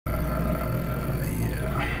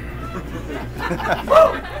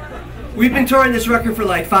We've been touring this record for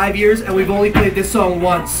like 5 years, and we've only played this song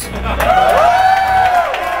once.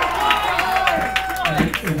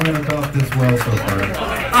 It went about this well so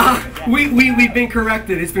far. We've been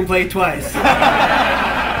corrected. It's been played twice.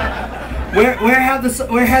 Where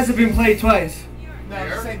has it been played twice? No,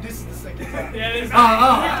 I'm saying this is the second time.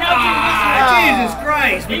 Jesus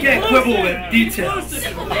Christ! We can't quibble with details.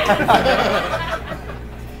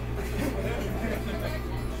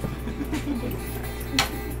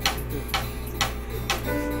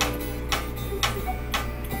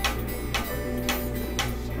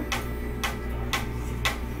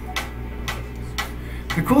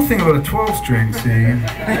 The cool thing about a 12-string, see,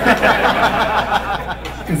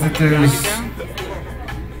 is that there's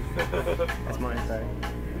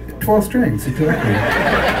 12 strings, exactly.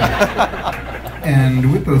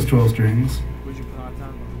 And with those 12 strings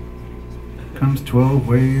comes 12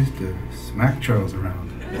 ways to smack Charles around.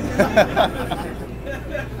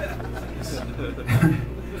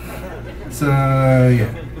 So,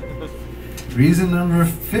 yeah. Reason number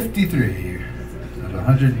 53 of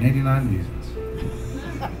 189 reasons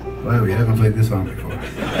why we haven't played this song before.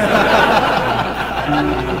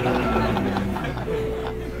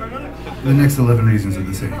 The next 11 reasons are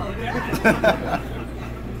the same.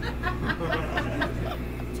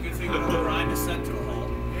 It's a good thing that the grind is set to a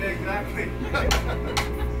halt. Yeah, exactly.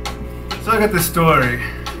 So I got this story.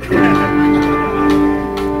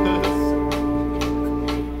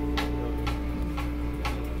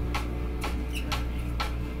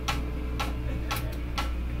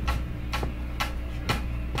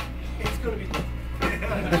 It's gonna be.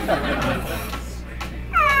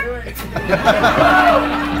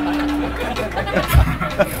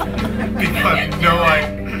 Because no,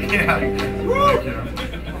 yeah.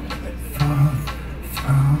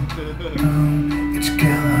 Each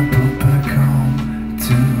gal I put back home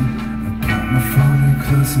to apply my phone and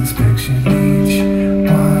close inspection.